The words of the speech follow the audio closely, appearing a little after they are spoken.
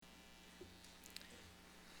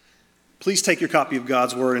Please take your copy of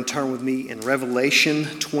God's Word and turn with me in Revelation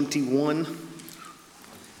 21,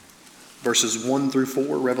 verses 1 through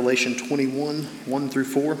 4. Revelation 21, 1 through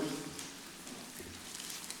 4.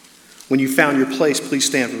 When you found your place, please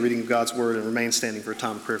stand for the reading of God's Word and remain standing for a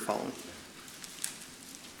time of prayer following.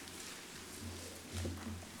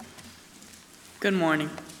 Good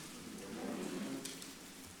morning.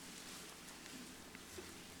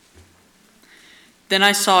 Then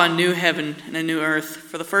I saw a new heaven and a new earth,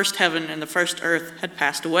 for the first heaven and the first earth had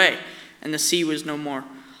passed away, and the sea was no more.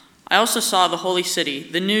 I also saw the holy city,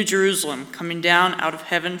 the new Jerusalem, coming down out of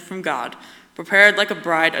heaven from God, prepared like a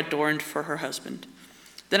bride adorned for her husband.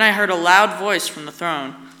 Then I heard a loud voice from the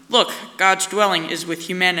throne, "Look, God's dwelling is with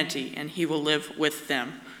humanity, and he will live with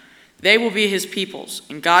them. They will be his peoples,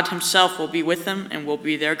 and God himself will be with them and will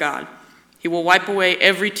be their God. He will wipe away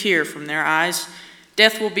every tear from their eyes.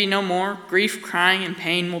 Death will be no more, grief, crying, and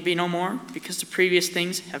pain will be no more, because the previous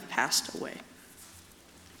things have passed away."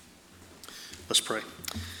 Let's pray.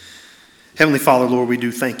 Heavenly Father, Lord, we do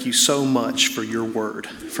thank you so much for your word.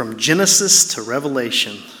 From Genesis to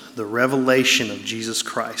Revelation, the revelation of Jesus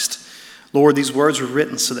Christ. Lord, these words were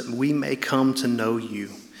written so that we may come to know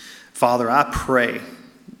you. Father, I pray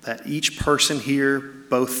that each person here,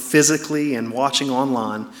 both physically and watching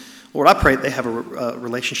online, Lord, I pray that they have a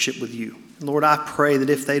relationship with you. Lord, I pray that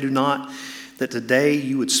if they do not, that today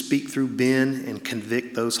you would speak through Ben and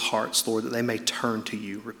convict those hearts, Lord, that they may turn to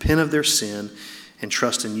you, repent of their sin, and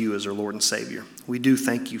trust in you as their Lord and Savior. We do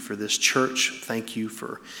thank you for this church. Thank you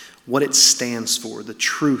for what it stands for, the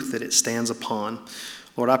truth that it stands upon.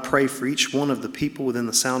 Lord, I pray for each one of the people within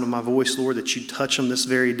the sound of my voice, Lord, that you touch them this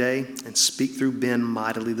very day and speak through Ben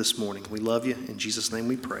mightily this morning. We love you. In Jesus' name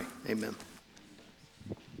we pray. Amen.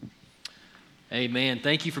 Amen.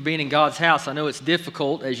 Thank you for being in God's house. I know it's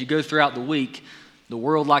difficult as you go throughout the week. The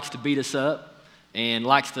world likes to beat us up and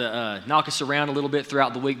likes to knock us around a little bit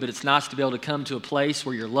throughout the week, but it's nice to be able to come to a place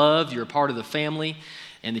where you're loved, you're a part of the family,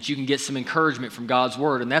 and that you can get some encouragement from God's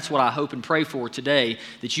Word. And that's what I hope and pray for today,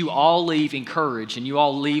 that you all leave encouraged and you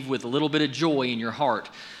all leave with a little bit of joy in your heart.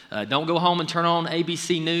 Don't go home and turn on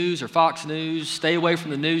ABC News or Fox News. Stay away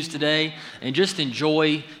from the news today and just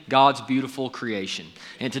enjoy God's beautiful creation.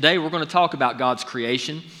 And today we're going to talk about God's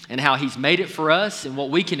creation and how He's made it for us and what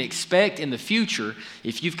we can expect in the future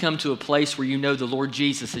if you've come to a place where you know the Lord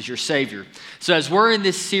Jesus as your Savior. So as we're in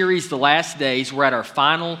this series, The Last Days, we're at our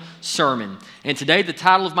final sermon. And today the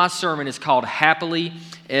title of my sermon is called Happily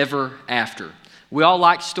Ever After. We all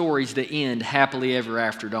like stories that end happily ever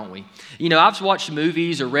after, don't we? You know, I've watched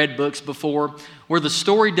movies or read books before where the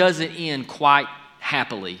story doesn't end quite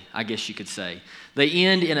happily, I guess you could say. They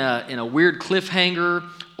end in a weird cliffhanger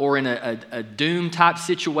or in a doom type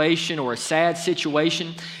situation or a sad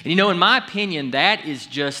situation. And you know, in my opinion, that is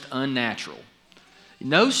just unnatural.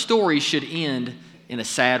 No story should end in a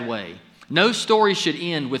sad way. No story should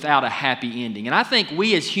end without a happy ending. And I think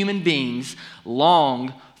we as human beings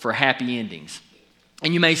long for happy endings.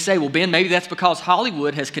 And you may say, well, Ben, maybe that's because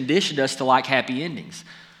Hollywood has conditioned us to like happy endings.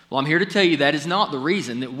 Well, I'm here to tell you that is not the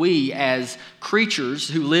reason that we as creatures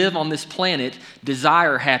who live on this planet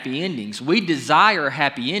desire happy endings. We desire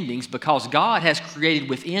happy endings because God has created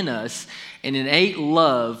within us an innate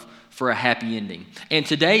love for a happy ending. And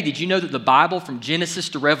today, did you know that the Bible from Genesis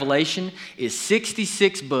to Revelation is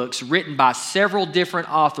 66 books written by several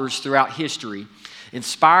different authors throughout history,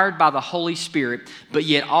 inspired by the Holy Spirit, but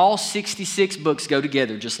yet all 66 books go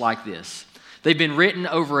together just like this. They've been written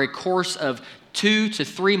over a course of 2 to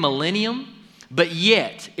 3 millennium, but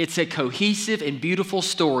yet it's a cohesive and beautiful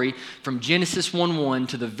story from Genesis 1:1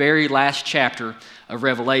 to the very last chapter of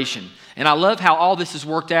Revelation. And I love how all this has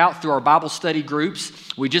worked out through our Bible study groups.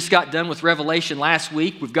 We just got done with Revelation last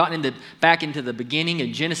week. We've gotten back into the beginning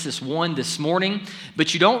of Genesis 1 this morning.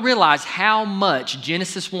 But you don't realize how much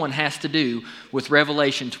Genesis 1 has to do with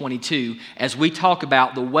Revelation 22 as we talk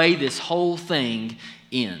about the way this whole thing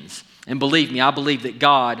ends. And believe me, I believe that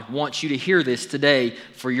God wants you to hear this today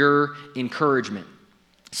for your encouragement.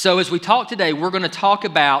 So as we talk today, we're going to talk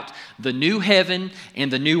about the new heaven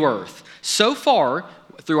and the new earth. So far,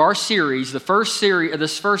 through our series,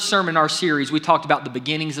 this first sermon in our series, we talked about the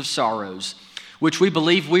beginnings of sorrows, which we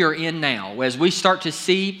believe we are in now. As we start to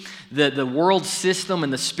see the world system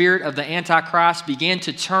and the spirit of the Antichrist begin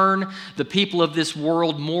to turn the people of this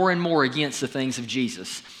world more and more against the things of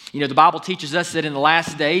Jesus. You know, the Bible teaches us that in the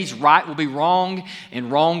last days, right will be wrong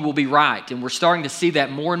and wrong will be right. And we're starting to see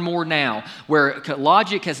that more and more now, where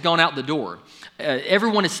logic has gone out the door.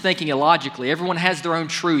 Everyone is thinking illogically. Everyone has their own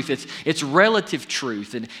truth. It's relative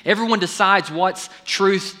truth, and everyone decides what's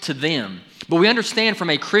truth to them. But we understand from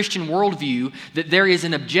a Christian worldview that there is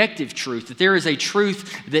an objective truth, that there is a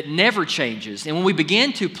truth that never changes. And when we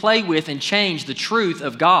begin to play with and change the truth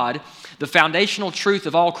of God, the foundational truth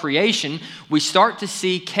of all creation, we start to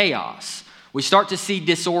see chaos. We start to see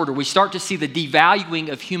disorder. We start to see the devaluing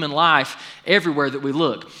of human life everywhere that we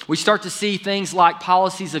look. We start to see things like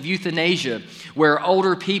policies of euthanasia, where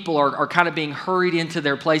older people are kind of being hurried into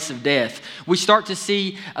their place of death. We start to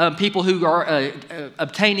see people who are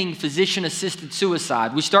obtaining physician-assisted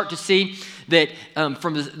suicide. We start to see that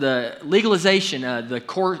from the legalization, the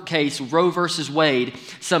court case Roe versus Wade,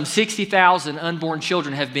 some 60,000 unborn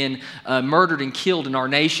children have been murdered and killed in our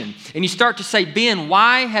nation. And you start to say, Ben,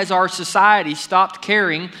 why has our society stopped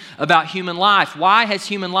caring about human life? Why has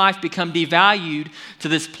human life become devalued to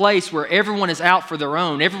this place where everyone is out for their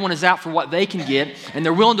own, everyone is out for what they can get, and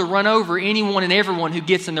they're willing to run over anyone and everyone who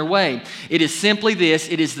gets in their way? It is simply this: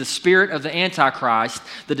 it is the spirit of the Antichrist,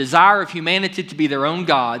 the desire of humanity to be their own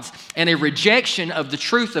gods, and a rejection of the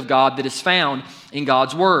truth of God that is found in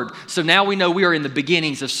God's Word. So now we know we are in the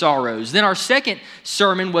beginnings of sorrows. Then our second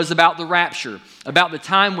sermon was about the rapture, about the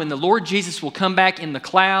time when the Lord Jesus will come back in the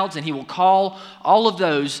clouds and He will call all of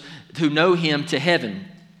those who know Him to heaven,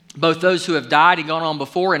 both those who have died and gone on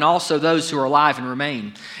before and also those who are alive and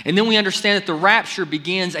remain. And then we understand that the rapture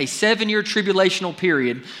begins a 7-year tribulational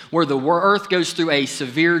period where the earth goes through a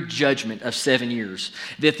severe judgment of 7 years.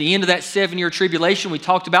 At the end of that 7-year tribulation, we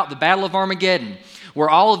talked about the Battle of Armageddon, where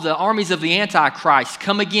all of the armies of the Antichrist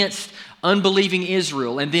come against unbelieving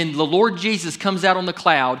Israel. And then the Lord Jesus comes out on the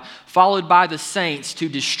cloud, followed by the saints, to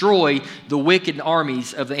destroy the wicked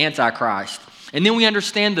armies of the Antichrist. And then we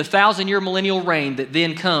understand the 1,000-year millennial reign that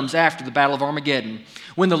then comes after the Battle of Armageddon,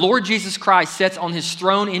 when the Lord Jesus Christ sits on His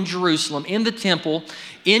throne in Jerusalem, in the temple,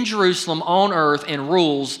 in Jerusalem, on earth, and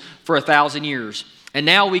rules for 1,000 years. And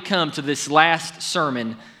now we come to this last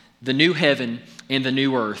sermon, the new heaven and the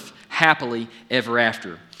new earth, happily ever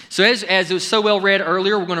after. So as it was so well read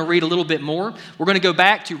earlier, we're going to read a little bit more. We're going to go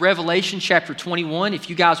back to Revelation chapter 21, if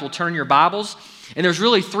you guys will turn your Bibles. And there's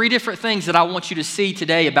really 3 different things that I want you to see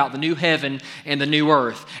today about the new heaven and the new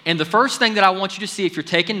earth. And the first thing that I want you to see, if you're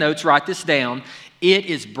taking notes, write this down. It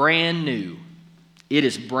is brand new. It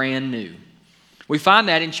is brand new. We find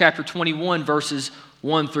that in chapter 21, verses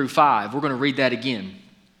 1 through 5. We're going to read that again.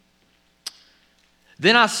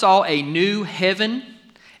 Then I saw a new heaven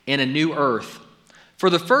and a new earth. For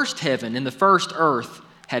the first heaven and the first earth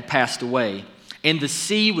had passed away, and the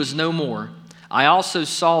sea was no more. I also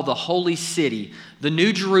saw the holy city, the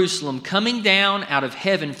new Jerusalem, coming down out of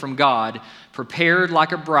heaven from God, prepared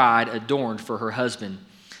like a bride adorned for her husband.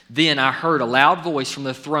 Then I heard a loud voice from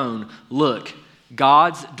the throne, "Look,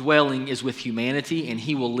 God's dwelling is with humanity, and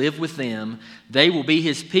He will live with them. They will be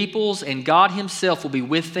His peoples, and God Himself will be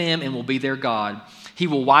with them and will be their God. He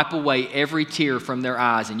will wipe away every tear from their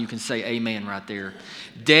eyes." And you can say amen right there.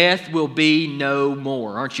 Death will be no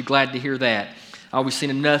more. Aren't you glad to hear that? We've seen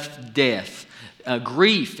enough death.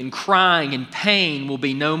 Grief and crying and pain will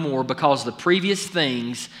be no more, because the previous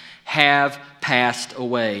things have passed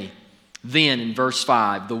away. Then in verse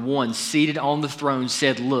 5, the one seated on the throne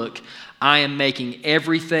said, "Look, I am making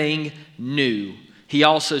everything new." He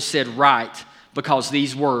also said, "Write, because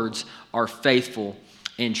these words are faithful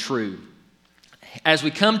and true." As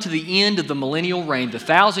we come to the end of the millennial reign, the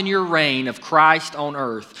 1,000-year reign of Christ on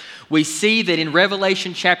earth, we see that in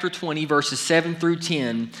Revelation chapter 20, verses 7 through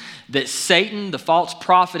 10, that Satan, the false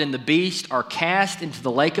prophet, and the beast are cast into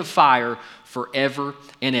the lake of fire forever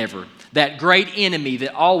and ever. That great enemy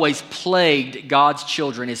that always plagued God's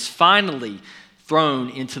children is finally thrown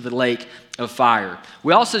into the lake of fire.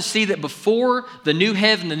 We also see that before the new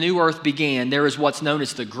heaven and the new earth began, there is what's known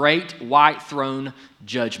as the great white throne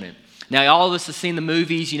judgment. Now, all of us have seen the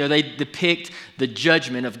movies, they depict the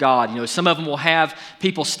judgment of God. Some of them will have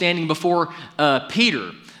people standing before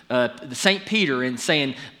Peter, St. Peter, and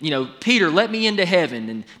saying, "Peter, let me into heaven."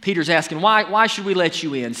 And Peter's asking, why should we let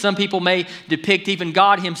you in? Some people may depict even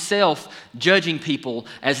God Himself judging people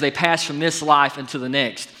as they pass from this life into the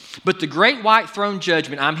next. But the great white throne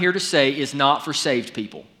judgment, I'm here to say, is not for saved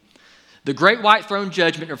people. The great white throne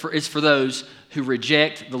judgment is for those who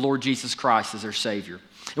reject the Lord Jesus Christ as their Savior.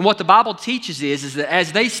 And what the Bible teaches is that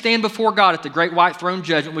as they stand before God at the great white throne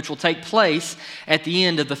judgment, which will take place at the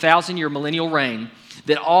end of the 1,000-year millennial reign,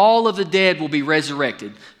 that all of the dead will be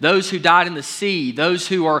resurrected. Those who died in the sea, those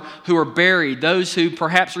who are buried, those who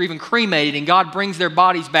perhaps are even cremated, and God brings their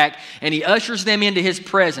bodies back and He ushers them into His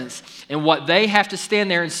presence. And what they have to stand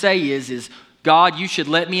there and say is, God, you should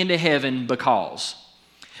let me into heaven because.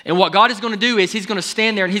 And what God is going to do is He's going to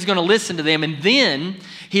stand there and He's going to listen to them. And then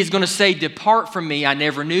He's going to say, depart from me, I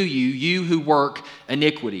never knew you, you who work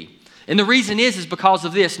iniquity. And the reason is because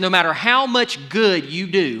of this. No matter how much good you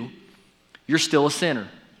do, you're still a sinner.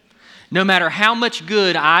 No matter how much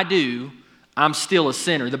good I do, I'm still a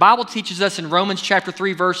sinner. The Bible teaches us in Romans chapter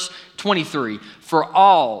 3, verse 23, for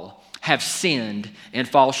all have sinned and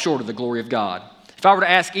fall short of the glory of God. If I were to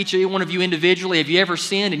ask each and one of you individually, have you ever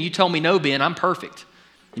sinned? And you told me, no, Ben, I'm perfect.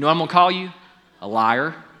 You know what I'm going to call you? A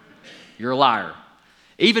liar. You're a liar.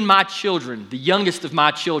 Even my children, the youngest of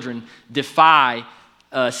my children, defy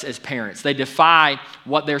us as parents. They defy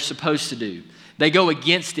what they're supposed to do. They go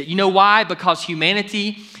against it. You know why? Because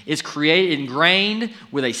humanity is ingrained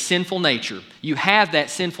with a sinful nature. You have that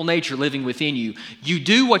sinful nature living within you. You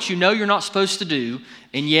do what you know you're not supposed to do,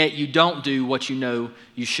 and yet you don't do what you know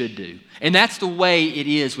you should do. And that's the way it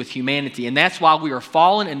is with humanity. And that's why we are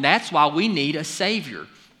fallen, and that's why we need a Savior.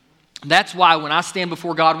 That's why when I stand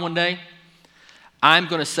before God one day, I'm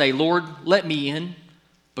going to say, Lord, let me in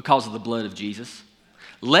because of the blood of Jesus.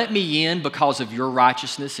 Let me in because of your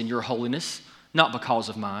righteousness and your holiness, not because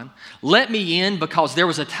of mine. Let me in because there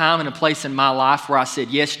was a time and a place in my life where I said,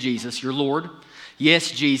 yes, Jesus, you're Lord.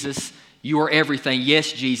 Yes, Jesus, you are everything.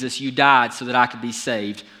 Yes, Jesus, you died so that I could be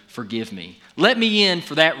saved. Forgive me. Let me in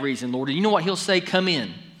for that reason, Lord. And you know what He'll say? Come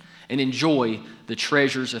in and enjoy the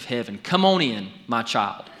treasures of heaven. Come on in, my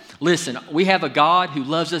child. Listen, we have a God who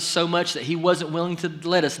loves us so much that He wasn't willing to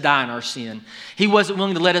let us die in our sin. He wasn't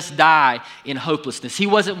willing to let us die in hopelessness. He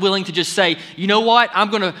wasn't willing to just say, you know what,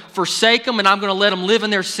 I'm going to forsake them and I'm going to let them live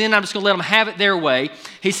in their sin. I'm just going to let them have it their way.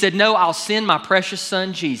 He said, no, I'll send my precious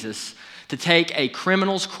Son, Jesus, to take a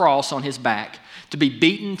criminal's cross on His back, to be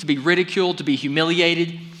beaten, to be ridiculed, to be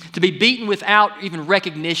humiliated, to be beaten without even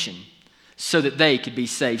recognition so that they could be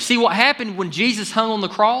saved. See, what happened when Jesus hung on the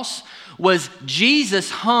cross was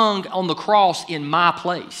Jesus hung on the cross in my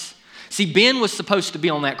place. See, Ben was supposed to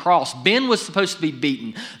be on that cross. Ben was supposed to be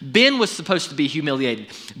beaten. Ben was supposed to be humiliated.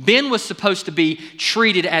 Ben was supposed to be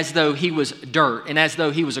treated as though he was dirt and as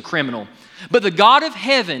though he was a criminal. But the God of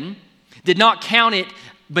heaven did not count it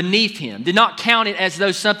beneath Him, did not count it as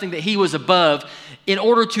though something that He was above, in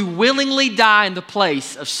order to willingly die in the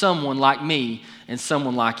place of someone like me and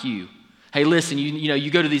someone like you. Hey, listen,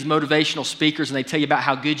 you go to these motivational speakers and they tell you about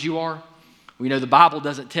how good you are. We know the Bible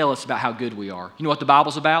doesn't tell us about how good we are. You know what the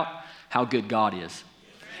Bible's about? How good God is.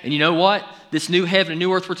 And you know what? This new heaven and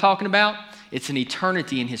new earth we're talking about, it's an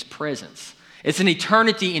eternity in His presence. It's an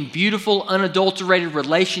eternity in beautiful, unadulterated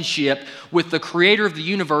relationship with the Creator of the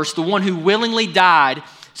universe, the one who willingly died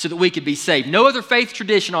so that we could be saved. No other faith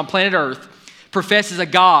tradition on planet Earth professes a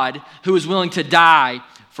God who is willing to die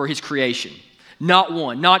for His creation. Not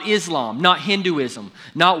one. Not Islam, not Hinduism,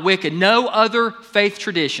 not Wicca. No other faith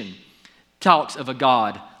tradition talks of a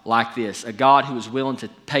God like this, a God who is willing to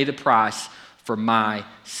pay the price for my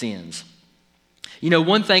sins. You know,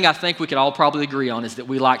 one thing I think we could all probably agree on is that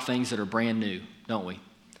we like things that are brand new, don't we?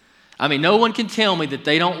 I mean, no one can tell me that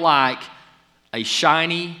they don't like a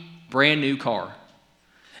shiny, brand new car.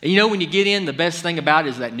 And you know, when you get in, the best thing about it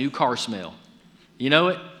is that new car smell. You know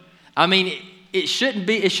it? I mean, it shouldn't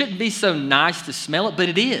be so nice to smell it, but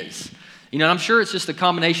it is. You know, I'm sure it's just a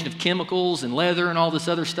combination of chemicals and leather and all this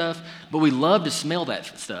other stuff, but we love to smell that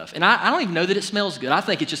stuff. And I don't even know that it smells good. I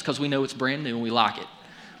think it's just because we know it's brand new and we like it.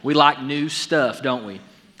 We like new stuff, don't we?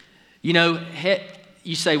 You know,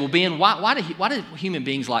 you say, well, Ben, why do human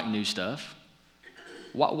beings like new stuff?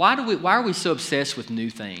 Why are we so obsessed with new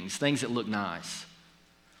things that look nice?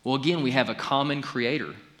 Well, again, we have a common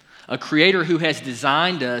creator, a creator who has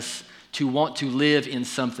designed us to want to live in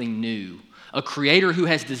something new. A creator who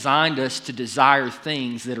has designed us to desire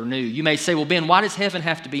things that are new. You may say, well, Ben, why does heaven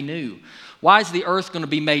have to be new? Why is the earth going to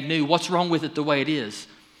be made new? What's wrong with it the way it is?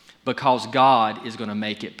 Because God is going to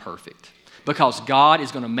make it perfect. Because God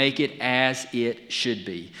is going to make it as it should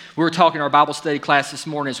be. We were talking in our Bible study class this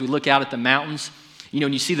morning as we look out at the mountains. You know,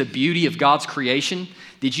 and you see the beauty of God's creation.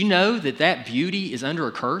 Did you know that beauty is under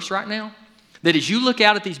a curse right now? That as you look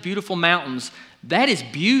out at these beautiful mountains, that is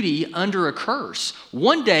beauty under a curse.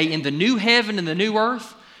 One day in the new heaven and the new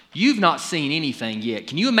earth, you've not seen anything yet.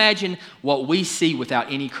 Can you imagine what we see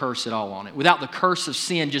without any curse at all on it? Without the curse of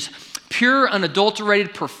sin, just pure,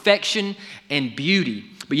 unadulterated perfection and beauty.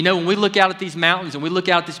 But you know, when we look out at these mountains and we look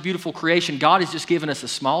out at this beautiful creation, God has just given us a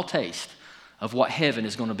small taste of what heaven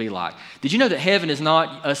is going to be like. Did you know that heaven is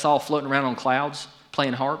not us all floating around on clouds?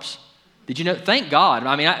 playing harps? Did you know? Thank God.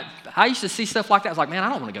 I mean, I used to see stuff like that. I was like, man, I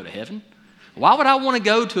don't want to go to heaven. Why would I want to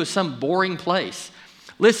go to some boring place?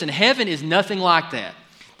 Listen, heaven is nothing like that.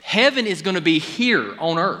 Heaven is going to be here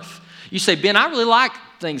on earth. You say, Ben, I really like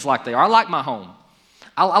things like they are. I like my home.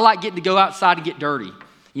 I like getting to go outside and get dirty.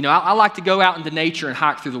 You know, I like to go out into nature and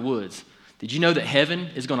hike through the woods. Did you know that heaven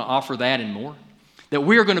is going to offer that and more? That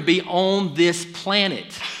we are going to be on this planet.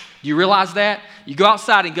 Do you realize that? You go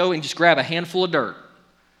outside and go and just grab a handful of dirt,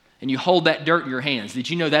 and you hold that dirt in your hands. Did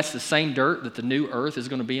you know that's the same dirt that the new earth is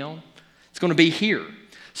going to be on? It's going to be here.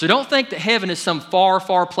 So don't think that heaven is some far,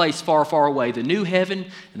 far place, far, far away. The new heaven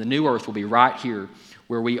and the new earth will be right here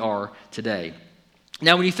where we are today.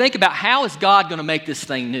 Now, when you think about how is God going to make this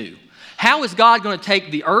thing new? How is God going to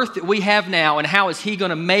take the earth that we have now and how is he going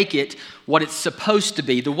to make it what it's supposed to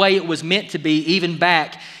be, the way it was meant to be even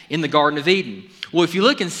back in the Garden of Eden? Well, if you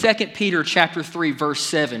look in 2 Peter chapter 3, verse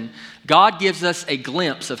 7, God gives us a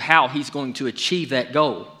glimpse of how he's going to achieve that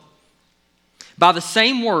goal. By the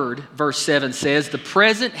same word, verse 7 says, the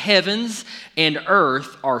present heavens and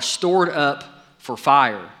earth are stored up for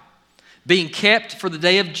fire, being kept for the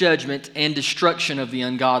day of judgment and destruction of the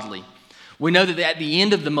ungodly. We know that at the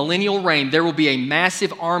end of the millennial reign, there will be a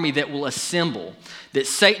massive army that will assemble, that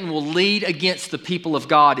Satan will lead against the people of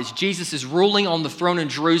God as Jesus is ruling on the throne in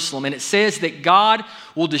Jerusalem. And it says that God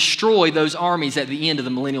will destroy those armies at the end of the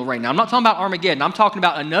millennial reign. Now, I'm not talking about Armageddon. I'm talking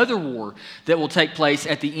about another war that will take place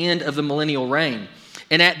at the end of the millennial reign.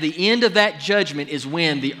 And at the end of that judgment is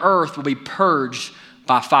when the earth will be purged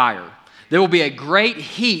by fire. There will be a great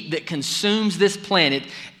heat that consumes this planet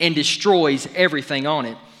and destroys everything on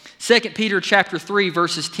it. 2 Peter chapter 3,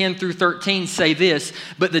 verses 10 through 13 say this,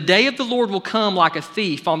 but the day of the Lord will come like a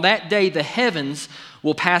thief. On that day the heavens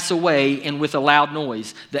will pass away and with a loud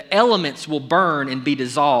noise. The elements will burn and be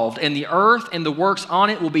dissolved, and the earth and the works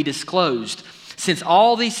on it will be disclosed. Since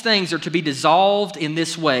all these things are to be dissolved in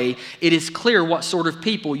this way, it is clear what sort of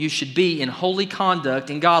people you should be in holy conduct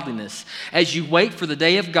and godliness, as you wait for the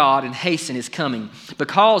day of God and hasten his coming.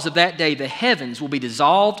 Because of that day, the heavens will be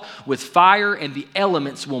dissolved with fire and the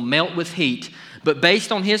elements will melt with heat. But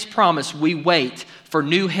based on his promise, we wait for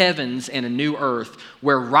new heavens and a new earth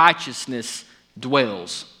where righteousness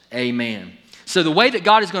dwells. Amen. So the way that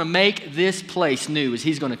God is going to make this place new is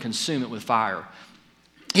he's going to consume it with fire.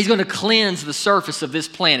 He's going to cleanse the surface of this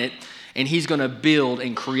planet, and he's going to build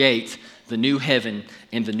and create the new heaven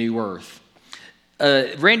and the new earth.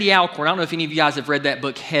 Randy Alcorn, I don't know if any of you guys have read that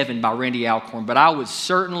book, Heaven, by Randy Alcorn, but I would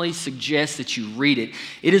certainly suggest that you read it.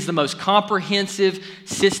 It is the most comprehensive,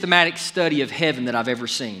 systematic study of heaven that I've ever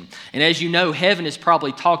seen. And as you know, heaven is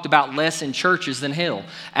probably talked about less in churches than hell.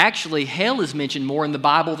 Actually, hell is mentioned more in the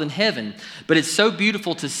Bible than heaven, but it's so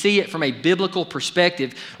beautiful to see it from a biblical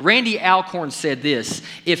perspective. Randy Alcorn said this,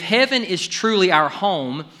 if heaven is truly our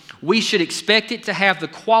home, we should expect it to have the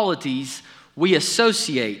qualities we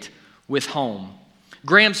associate with home.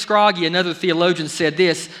 Graham Scroggie, another theologian, said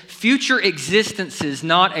this, future existence is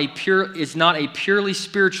not a purely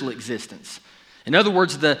spiritual existence. In other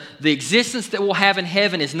words, the existence that we'll have in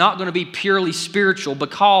heaven is not going to be purely spiritual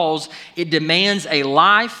because it demands a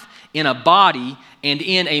life in a body and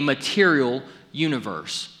in a material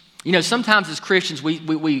universe. You know, sometimes as Christians,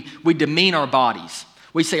 we demean our bodies.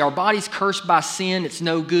 We say, our body's cursed by sin. It's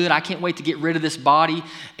no good. I can't wait to get rid of this body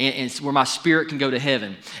and it's where my spirit can go to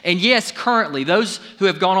heaven. And yes, currently, those who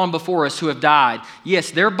have gone on before us who have died,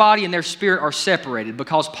 yes, their body and their spirit are separated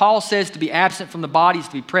because Paul says to be absent from the body is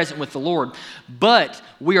to be present with the Lord. But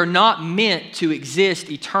we are not meant to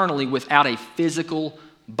exist eternally without a physical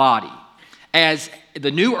body. As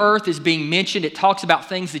the new earth is being mentioned, it talks about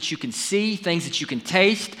things that you can see, things that you can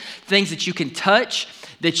taste, things that you can touch,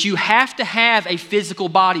 that you have to have a physical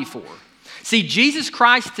body for. See, Jesus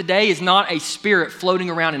Christ today is not a spirit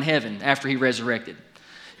floating around in heaven after he resurrected.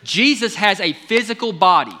 Jesus has a physical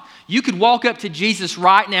body. You could walk up to Jesus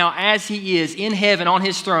right now as he is in heaven on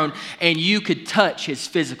his throne, and you could touch his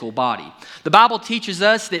physical body. The Bible teaches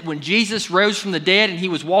us that when Jesus rose from the dead and he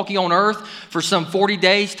was walking on earth for some 40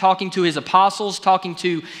 days, talking to his apostles, talking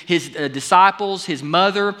to his disciples, his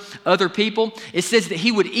mother, other people, it says that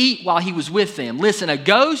he would eat while he was with them. Listen, a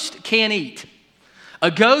ghost can't eat. A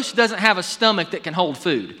ghost doesn't have a stomach that can hold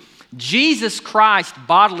food. Jesus Christ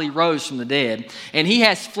bodily rose from the dead, and he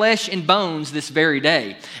has flesh and bones this very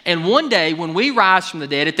day. And one day when we rise from the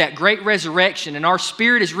dead at that great resurrection and our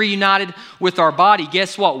spirit is reunited with our body,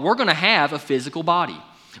 guess what? We're going to have a physical body.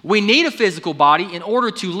 We need a physical body in order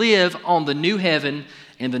to live on the new heaven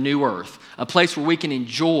and the new earth, a place where we can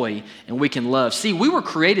enjoy and we can love. See, we were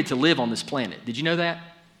created to live on this planet. Did you know that?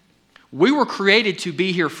 We were created to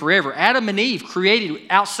be here forever. Adam and Eve created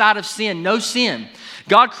outside of sin, no sin.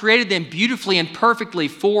 God created them beautifully and perfectly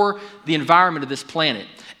for the environment of this planet.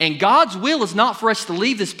 And God's will is not for us to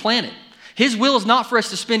leave this planet. His will is not for us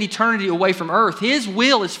to spend eternity away from earth. His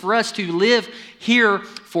will is for us to live here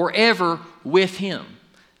forever with Him.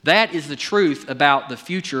 That is the truth about the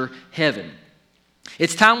future heaven.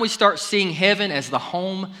 It's time we start seeing heaven as the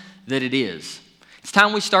home that it is. It's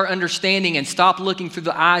time we start understanding and stop looking through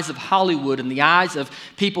the eyes of Hollywood and the eyes of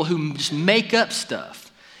people who just make up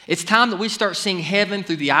stuff. It's time that we start seeing heaven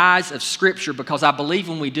through the eyes of Scripture, because I believe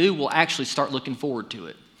when we do, we'll actually start looking forward to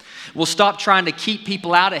it. We'll stop trying to keep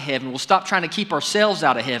people out of heaven. We'll stop trying to keep ourselves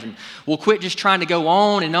out of heaven. We'll quit just trying to go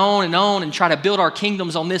on and on and on and try to build our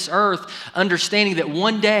kingdoms on this earth, understanding that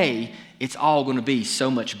one day it's all going to be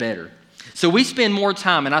so much better. So we spend more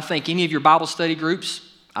time, and I think any of your Bible study groups,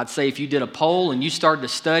 I'd say if you did a poll and you started to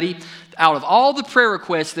study, out of all the prayer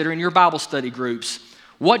requests that are in your Bible study groups,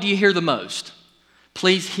 what do you hear the most?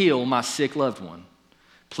 Please heal my sick loved one.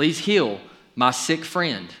 Please heal my sick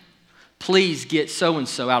friend. Please get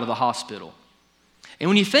so-and-so out of the hospital. And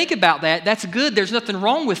when you think about that, that's good. There's nothing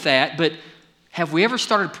wrong with that. But have we ever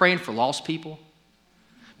started praying for lost people?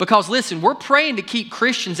 Because listen, we're praying to keep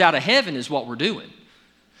Christians out of heaven is what we're doing.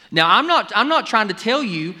 Now, I'm not trying to tell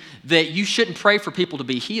you that you shouldn't pray for people to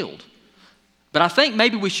be healed. But I think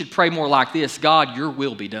maybe we should pray more like this: God, your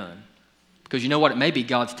will be done. Because you know what? It may be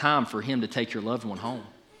God's time for Him to take your loved one home.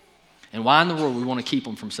 And why in the world we want to keep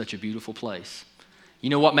them from such a beautiful place? You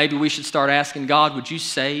know what? Maybe we should start asking God, would you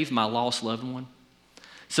save my lost loved one?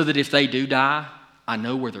 So that if they do die, I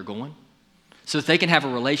know where they're going. So that they can have a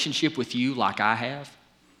relationship with you like I have.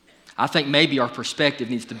 I think maybe our perspective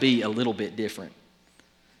needs to be a little bit different.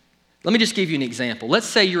 Let me just give you an example. Let's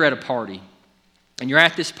say you're at a party. And you're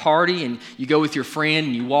at this party and you go with your friend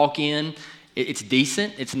and you walk in. It's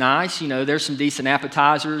decent. It's nice. You know, there's some decent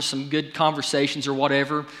appetizers, some good conversations or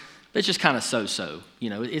whatever. But it's just kind of so-so. You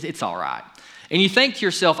know, it's all right. And you think to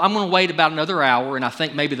yourself, I'm going to wait about another hour and I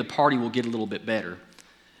think maybe the party will get a little bit better.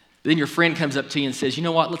 Then your friend comes up to you and says, you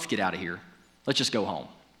know what, let's get out of here. Let's just go home.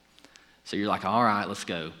 So you're like, all right, let's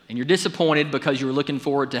go. And you're disappointed because you were looking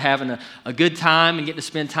forward to having a good time and getting to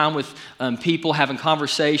spend time with people, having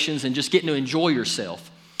conversations and just getting to enjoy yourself.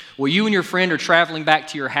 Well, you and your friend are traveling back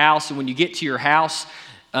to your house, and when you get to your house,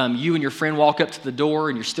 you and your friend walk up to the door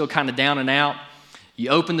and you're still kind of down and out. You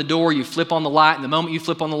open the door, you flip on the light, and the moment you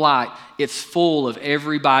flip on the light, it's full of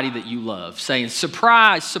everybody that you love saying,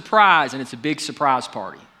 surprise, surprise, and it's a big surprise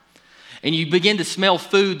party. And you begin to smell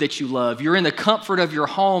food that you love. You're in the comfort of your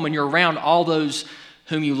home and you're around all those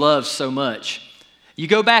whom you love so much. You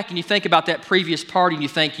go back and you think about that previous party and you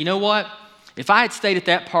think, you know what? If I had stayed at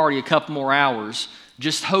that party a couple more hours,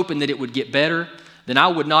 just hoping that it would get better, then I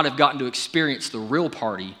would not have gotten to experience the real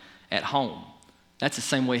party at home. That's the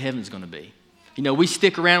same way heaven's going to be. You know, we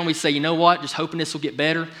stick around and we say, you know what, just hoping this will get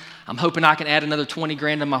better. I'm hoping I can add another 20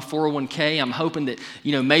 grand to my 401k. I'm hoping that,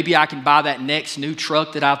 you know, maybe I can buy that next new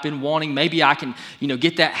truck that I've been wanting. Maybe I can, you know,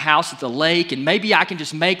 get that house at the lake, and maybe I can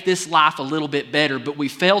just make this life a little bit better. But we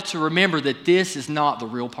fail to remember that this is not the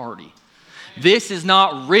real party. This is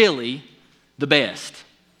not really the best.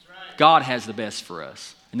 God has the best for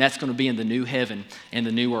us. And that's going to be in the new heaven and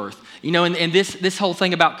the new earth. You know, and this whole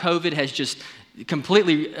thing about COVID has just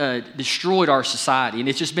completely destroyed our society. And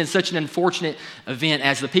it's just been such an unfortunate event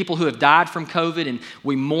as the people who have died from COVID, and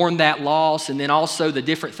we mourn that loss, and then also the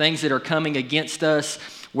different things that are coming against us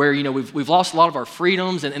where, you know, we've lost a lot of our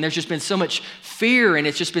freedoms, and there's just been so much fear, and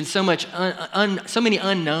it's just been so much so many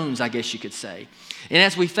unknowns, I guess you could say. And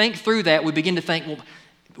as we think through that, we begin to think, well,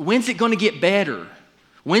 when's it going to get better?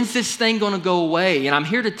 When's this thing going to go away? And I'm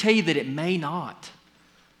here to tell you that it may not.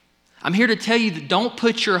 I'm here to tell you that don't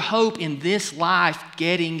put your hope in this life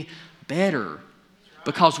getting better,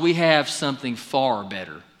 because we have something far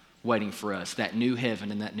better waiting for us, that new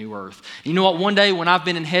heaven and that new earth. You know what? One day when I've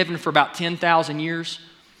been in heaven for about 10,000 years,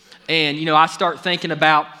 and, you know, I start thinking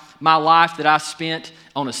about my life that I spent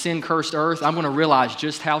on a sin-cursed earth, I'm going to realize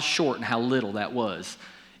just how short and how little that was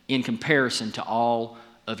in comparison to all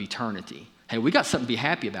of eternity. Hey, we got something to be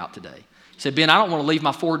happy about today. You said, Ben, I don't want to leave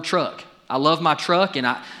my Ford truck. I love my truck, and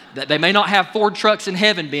they may not have Ford trucks in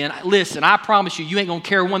heaven, Ben. Listen, I promise you, you ain't going to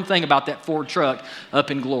care one thing about that Ford truck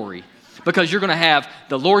up in glory, because you're going to have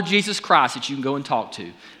the Lord Jesus Christ that you can go and talk to.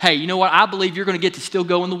 Hey, you know what? I believe you're going to get to still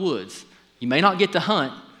go in the woods. You may not get to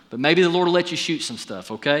hunt, but maybe the Lord will let you shoot some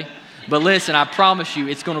stuff, okay? But listen, I promise you,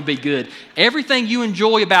 it's going to be good. Everything you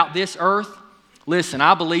enjoy about this earth, listen,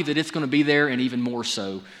 I believe that it's going to be there, and even more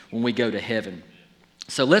so when we go to heaven.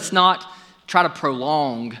 So let's not try to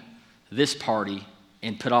prolong this party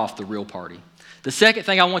and put off the real party. The second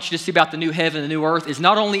thing I want you to see about the new heaven and the new earth is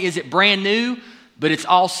not only is it brand new, but it's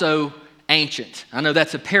also ancient. I know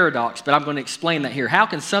that's a paradox, but I'm going to explain that here. How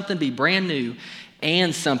can something be brand new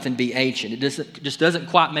and something be ancient? It just doesn't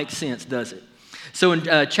quite make sense, does it? So in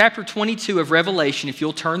chapter 22 of Revelation, if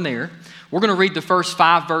you'll turn there, we're going to read the first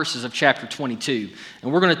 5 verses of chapter 22.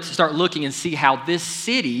 And we're going to start looking and see how this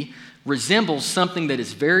city resembles something that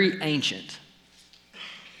is very ancient.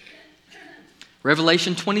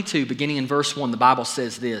 Revelation 22, beginning in verse 1, the Bible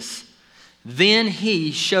says this: "Then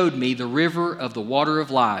he showed me the river of the water of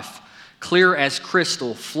life, clear as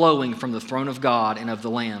crystal, flowing from the throne of God and of the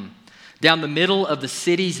Lamb. Down the middle of the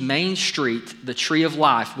city's main street, the tree of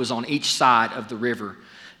life was on each side of the river,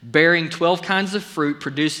 bearing 12 kinds of fruit,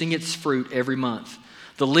 producing its fruit every month.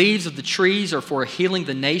 The leaves of the trees are for healing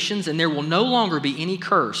the nations, and there will no longer be any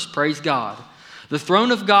curse." Praise God. "The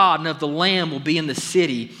throne of God and of the Lamb will be in the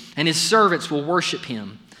city, and his servants will worship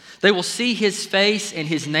him. They will see his face, and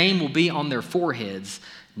his name will be on their foreheads.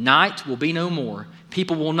 Night will be no more.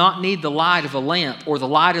 People will not need the light of a lamp or the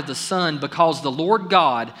light of the sun, because the Lord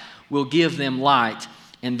God will give them light,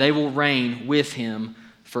 and they will reign with him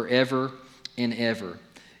forever and ever."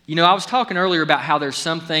 You know, I was talking earlier about how there's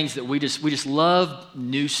some things that we just love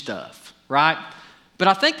new stuff, right? But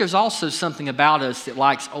I think there's also something about us that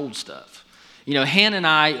likes old stuff. You know, Hannah and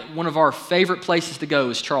I, one of our favorite places to go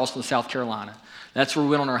is Charleston, South Carolina. That's where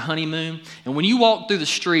we went on our honeymoon. And when you walk through the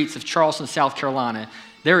streets of Charleston, South Carolina,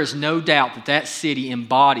 there is no doubt that that city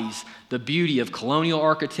embodies the beauty of colonial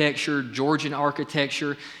architecture, Georgian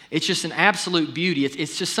architecture. It's just an absolute beauty.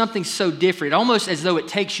 It's just something so different, almost as though it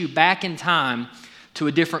takes you back in time to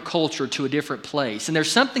a different culture, to a different place. And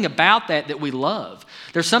there's something about that we love.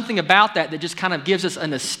 There's something about that just kind of gives us a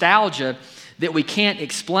nostalgia that we can't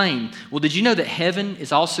explain. Well, did you know that heaven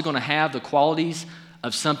is also going to have the qualities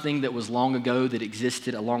of something that was long ago, that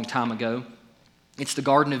existed a long time ago? It's the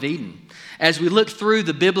Garden of Eden. As we look through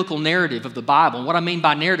the biblical narrative of the Bible, and what I mean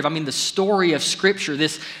by narrative, I mean the story of Scripture,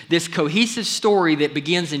 this cohesive story that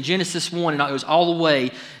begins in Genesis 1 and goes all the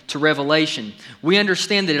way to Revelation. We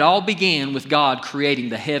understand that it all began with God creating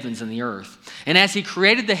the heavens and the earth. And as he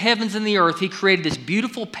created the heavens and the earth, he created this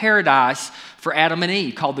beautiful paradise for Adam and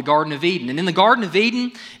Eve called the Garden of Eden. And in the Garden of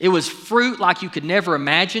Eden, it was fruit like you could never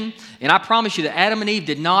imagine. And I promise you that Adam and Eve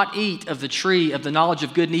did not eat of the tree of the knowledge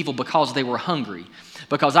of good and evil because they were hungry.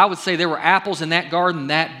 Because I would say there were apples in that garden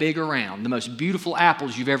that big around, the most beautiful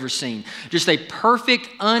apples you've ever seen. Just a perfect,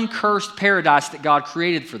 uncursed paradise that God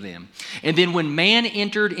created for them. And then when man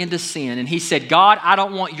entered into sin and he said, "God, I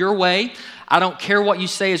don't want your way. I don't care what you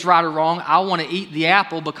say is right or wrong. I want to eat the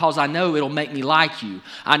apple because I know it'll make me like you.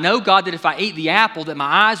 I know, God, that if I eat the apple, that my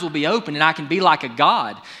eyes will be open and I can be like a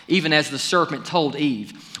God," even as the serpent told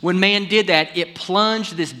Eve. When man did that, it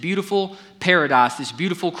plunged this beautiful paradise, this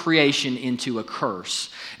beautiful creation, into a curse.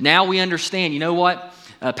 Now we understand. You know what?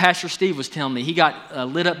 Pastor Steve was telling me he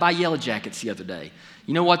got lit up by yellow jackets the other day.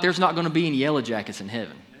 You know what? There's not going to be any yellow jackets in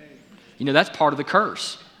heaven. You know, that's part of the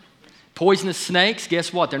curse. Poisonous snakes,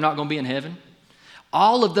 guess what? They're not going to be in heaven.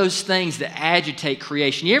 All of those things that agitate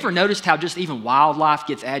creation. You ever noticed how just even wildlife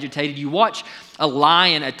gets agitated? You watch a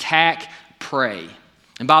lion attack prey.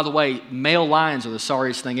 And by the way, male lions are the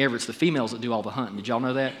sorriest thing ever. It's the females that do all the hunting. Did y'all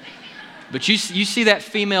know that? But you see that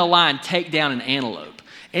female lion take down an antelope,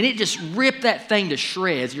 and it just ripped that thing to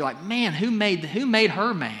shreds. You're like, man, who made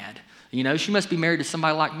her mad? You know, she must be married to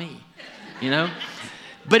somebody like me, you know?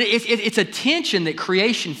 But it's a tension that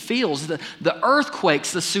creation feels. The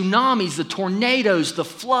earthquakes, the tsunamis, the tornadoes, the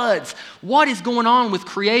floods. What is going on with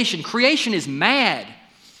creation? Creation is mad.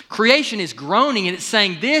 Creation is groaning, and it's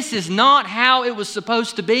saying, this is not how it was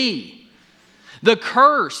supposed to be. The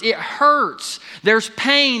curse, it hurts. There's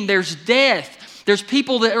pain, there's death. There's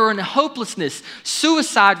people that are in hopelessness.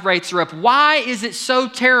 Suicide rates are up. Why is it so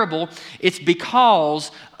terrible? It's because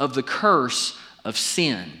of the curse of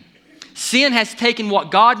sin. Sin has taken what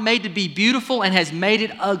God made to be beautiful and has made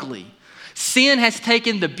it ugly. Sin has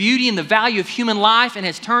taken the beauty and the value of human life and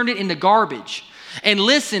has turned it into garbage. And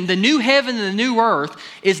listen, the new heaven and the new earth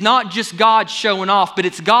is not just God showing off, but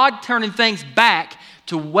it's God turning things back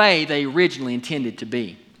to the way they originally intended to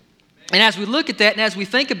be. And as we look at that and as we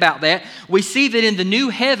think about that, we see that in the new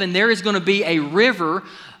heaven there is going to be a river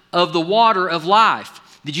of the water of life.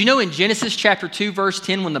 Did you know in Genesis chapter 2, verse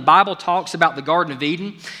 10, when the Bible talks about the Garden of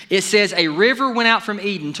Eden, it says, a river went out from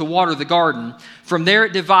Eden to water the garden. From there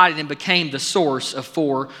it divided and became the source of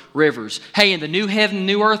 4 rivers. Hey, in the new heaven and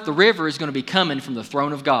new earth, the river is going to be coming from the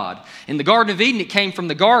throne of God. In the Garden of Eden, it came from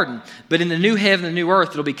the garden, but in the new heaven and new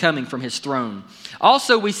earth, it'll be coming from his throne.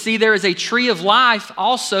 Also, we see there is a tree of life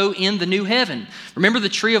also in the new heaven. Remember the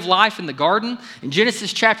tree of life in the garden? In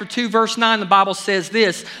Genesis chapter 2, verse 9, the Bible says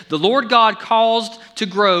this, the Lord God caused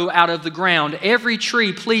to grow out of the ground every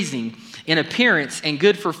tree pleasing in appearance and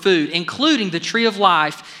good for food, including the tree of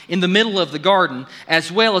life in the middle of the garden,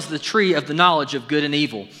 as well as the tree of the knowledge of good and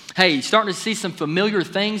evil. Hey, starting to see some familiar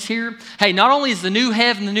things here. Hey, not only is the new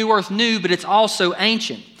heaven, the new earth new, but it's also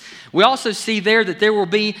ancient. We also see there that there will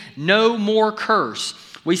be no more curse.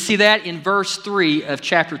 We see that in verse 3 of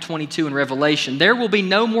chapter 22 in Revelation. There will be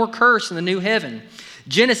no more curse in the new heaven.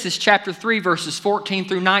 Genesis chapter 3 verses 14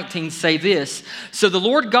 through 19 say this, so the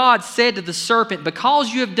Lord God said to the serpent,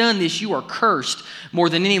 because you have done this, you are cursed more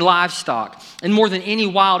than any livestock and more than any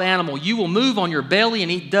wild animal. You will move on your belly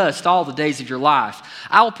and eat dust all the days of your life.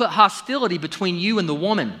 I will put hostility between you and the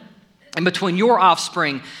woman, and between your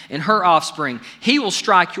offspring and her offspring. He will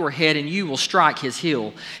strike your head and you will strike his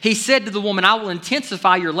heel. He said to the woman, I will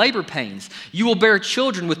intensify your labor pains. You will bear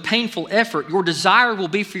children with painful effort. Your desire will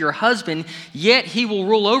be for your husband, yet he will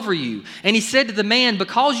rule over you. And he said to the man,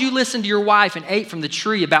 because you listened to your wife and ate from the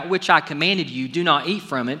tree about which I commanded you, do not eat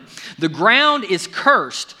from it. The ground is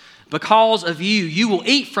cursed because of you. You will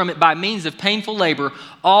eat from it by means of painful labor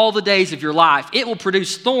all the days of your life. It will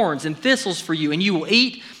produce thorns and thistles for you, and you will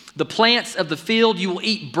eat the plants of the field. You will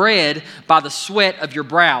eat bread by the sweat of your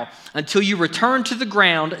brow until you return to the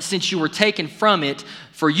ground, since you were taken from it.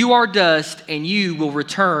 For you are dust, and you will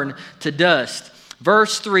return to dust.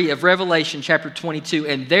 Verse 3 of Revelation chapter 22,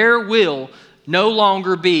 and there will no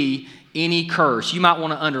longer be any curse. You might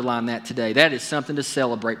want to underline that today. That is something to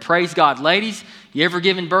celebrate. Praise God. Ladies, you ever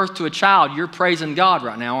given birth to a child, you're praising God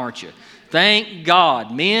right now, aren't you? Thank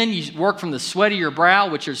God. Men, you work from the sweat of your brow,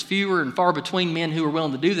 which there's fewer and far between men who are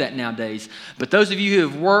willing to do that nowadays. But those of you who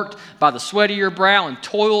have worked by the sweat of your brow and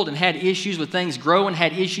toiled and had issues with things growing,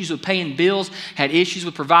 had issues with paying bills, had issues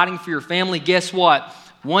with providing for your family, guess what?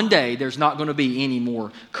 One day there's not going to be any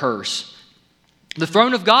more curse. The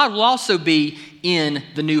throne of God will also be in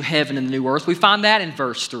the new heaven and the new earth. We find that in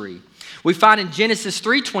verse 3. We find in Genesis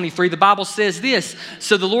 3:23, the Bible says this,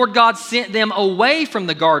 so the Lord God sent them away from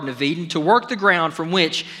the Garden of Eden to work the ground from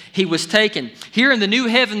which he was taken. Here in the new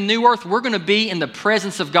heaven and new earth, we're going to be in the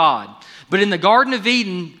presence of God. But in the Garden of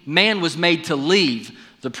Eden, man was made to leave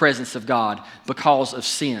the presence of God because of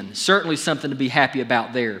sin. Certainly something to be happy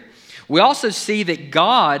about there. We also see that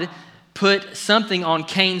God put something on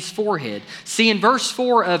Cain's forehead. See, in verse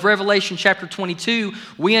 4 of Revelation chapter 22,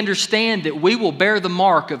 we understand that we will bear the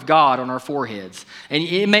mark of God on our foreheads. And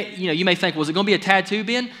you may think, was it going to be a tattoo,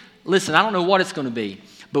 Ben? Listen, I don't know what it's going to be.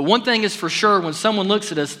 But one thing is for sure, when someone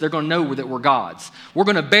looks at us, they're going to know that we're God's. We're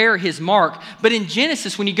going to bear his mark. But in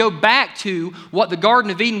Genesis, when you go back to what the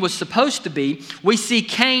Garden of Eden was supposed to be, we see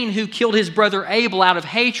Cain who killed his brother Abel out of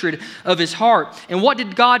hatred of his heart. And what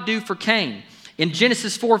did God do for Cain? In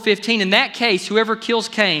Genesis 4:15, in that case, whoever kills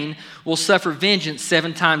Cain will suffer vengeance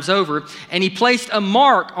 7 times over. And he placed a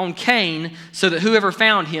mark on Cain so that whoever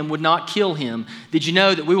found him would not kill him. Did you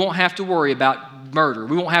know that we won't have to worry about murder?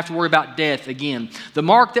 We won't have to worry about death again. The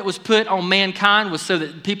mark that was put on mankind was so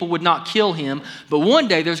that people would not kill him. But one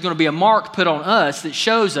day there's going to be a mark put on us that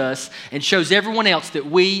shows us and shows everyone else that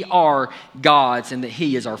we are God's and that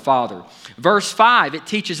he is our Father. Verse 5, it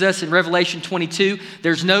teaches us in Revelation 22,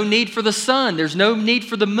 there's no need for the sun. There's no need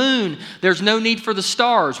for the moon. There's no need for the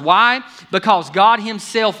stars. Why? Because God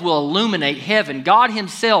himself will illuminate heaven. God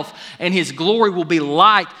himself and his glory will be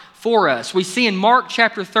light for us. We see in Mark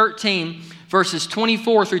chapter 13, verses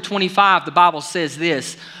 24 through 25, the Bible says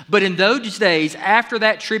this, but in those days after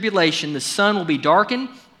that tribulation, the sun will be darkened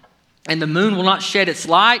and the moon will not shed its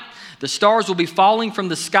light. The stars will be falling from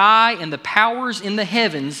the sky and the powers in the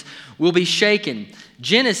heavens will be shaken.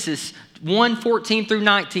 Genesis 1:14 through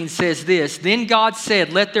 19 says this, then God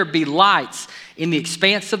said, let there be lights in the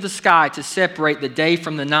expanse of the sky to separate the day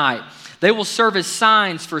from the night. They will serve as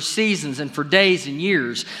signs for seasons and for days and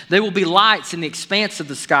years. They will be lights in the expanse of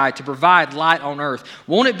the sky to provide light on earth.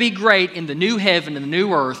 Won't it be great in the new heaven and the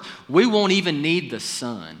new earth? We won't even need the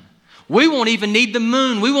sun. We won't even need the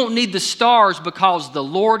moon. We won't need the stars because the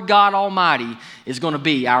Lord God Almighty is going to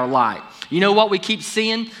be our light. You know what we keep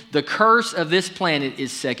seeing? The curse of this planet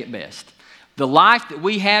is second best. The life that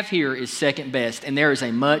we have here is second best, and there is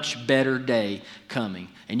a much better day coming.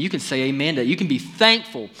 And you can say amen to that. You can be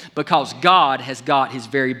thankful because God has got his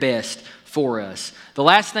very best for us. The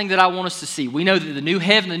last thing that I want us to see, we know that the new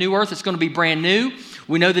heaven, the new earth is going to be brand new.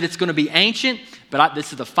 We know that it's going to be ancient, but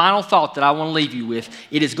this is the final thought that I want to leave you with.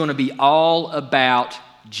 It is going to be all about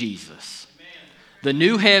Jesus. The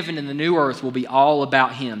new heaven and the new earth will be all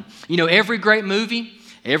about him. You know, every great movie,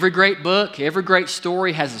 every great book, every great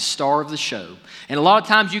story has a star of the show. And a lot of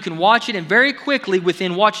times you can watch it, and very quickly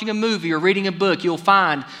within watching a movie or reading a book, you'll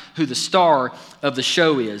find who the star of the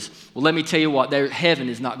show is. Well, let me tell you what, heaven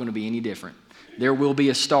is not going to be any different. There will be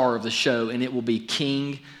a star of the show, and it will be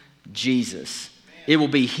King Jesus. It will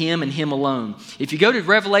be him and him alone. If you go to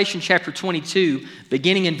Revelation chapter 22,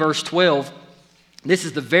 beginning in verse 12, this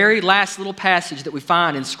is the very last little passage that we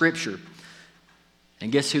find in Scripture.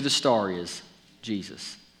 And guess who the star is?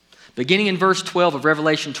 Jesus. Beginning in verse 12 of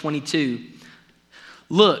Revelation 22,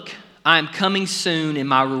 look, I am coming soon, and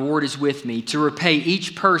my reward is with me, to repay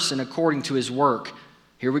each person according to his work.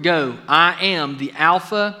 Here we go. I am the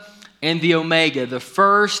Alpha and the Omega, the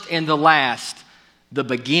first and the last, the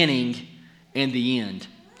beginning and the end.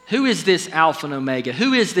 Who is this Alpha and Omega?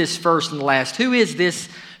 Who is this first and the last? Who is this?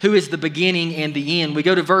 Who is the beginning and the end? We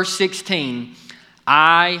go to verse 16.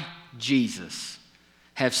 I, Jesus,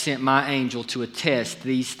 have sent my angel to attest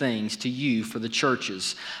these things to you for the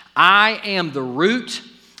churches. I am the root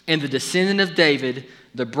and the descendant of David,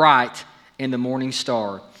 the bright and the morning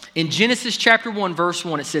star. In Genesis chapter 1, verse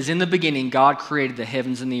 1, it says, in the beginning, God created the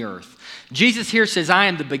heavens and the earth. Jesus here says, I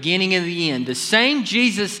am the beginning and the end. The same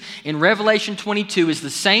Jesus in Revelation 22 is the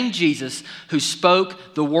same Jesus who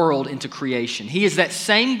spoke the world into creation. He is that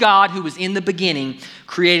same God who was in the beginning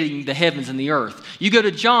creating the heavens and the earth. You go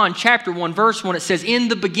to John chapter 1, verse 1, it says, in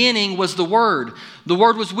the beginning was the Word. The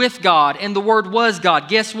Word was with God, and the Word was God.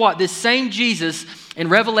 Guess what? This same Jesus in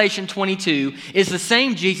Revelation 22 is the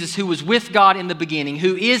same Jesus who was with God in the beginning,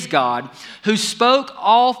 who is God, who spoke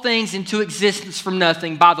all things into existence from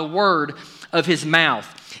nothing by the word of his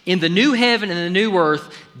mouth. In the new heaven and the new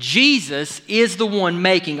earth, Jesus is the one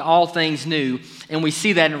making all things new. And we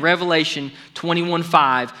see that in Revelation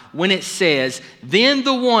 21:5 when it says, then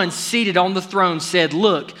the one seated on the throne said,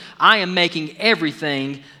 look, I am making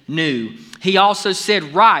everything new. He also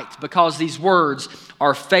said, write, because these words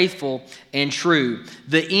are faithful and true.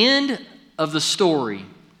 The end of the story,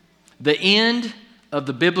 the end of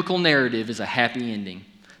the biblical narrative is a happy ending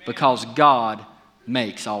because God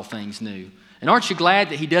makes all things new. And aren't you glad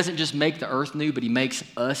that he doesn't just make the earth new, but he makes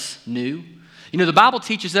us new? You know, the Bible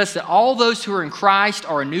teaches us that all those who are in Christ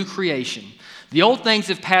are a new creation. The old things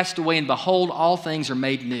have passed away, and behold, all things are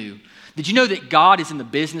made new. Did you know that God is in the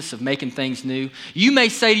business of making things new? You may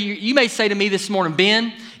say to me this morning,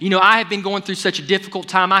 Ben, you know, I have been going through such a difficult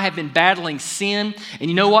time. I have been battling sin. And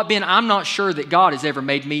you know what, Ben? I'm not sure that God has ever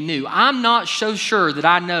made me new. I'm not so sure that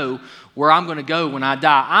I know where I'm going to go when I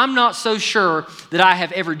die. I'm not so sure that I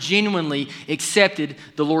have ever genuinely accepted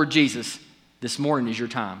the Lord Jesus. This morning is your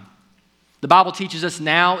time. The Bible teaches us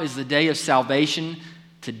now is the day of salvation.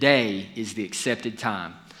 Today is the accepted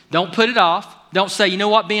time. Don't put it off. Don't say, you know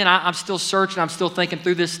what, Ben, I'm still searching. I'm still thinking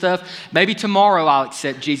through this stuff. Maybe tomorrow I'll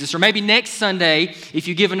accept Jesus. Or maybe next Sunday, if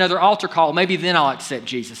you give another altar call, maybe then I'll accept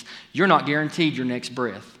Jesus. You're not guaranteed your next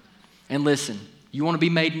breath. And listen, you want to be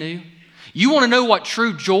made new? You want to know what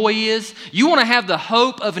true joy is? You want to have the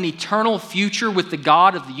hope of an eternal future with the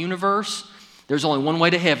God of the universe? There's only one way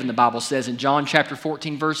to heaven, the Bible says in John chapter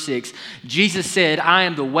 14, verse 6. Jesus said, I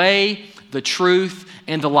am the way, the truth,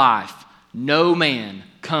 and the life. No man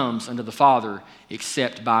comes unto the Father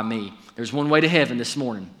except by me. There's one way to heaven this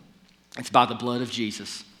morning. It's by the blood of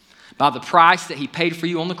Jesus, by the price that he paid for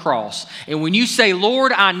you on the cross. And when you say,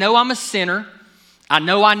 Lord, I know I'm a sinner, I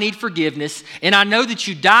know I need forgiveness, and I know that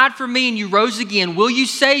you died for me and you rose again, will you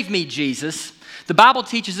save me, Jesus? The Bible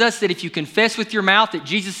teaches us that if you confess with your mouth that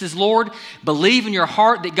Jesus is Lord, believe in your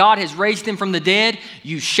heart that God has raised him from the dead,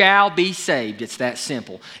 you shall be saved. It's that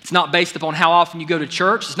simple. It's not based upon how often you go to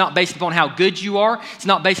church. It's not based upon how good you are. It's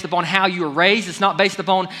not based upon how you were raised. It's not based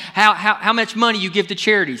upon how much money you give to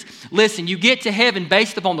charities. Listen, you get to heaven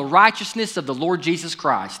based upon the righteousness of the Lord Jesus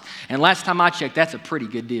Christ. And last time I checked, that's a pretty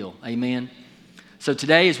good deal. Amen. So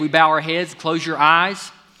today, as we bow our heads, close your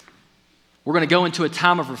eyes, we're going to go into a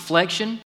time of reflection.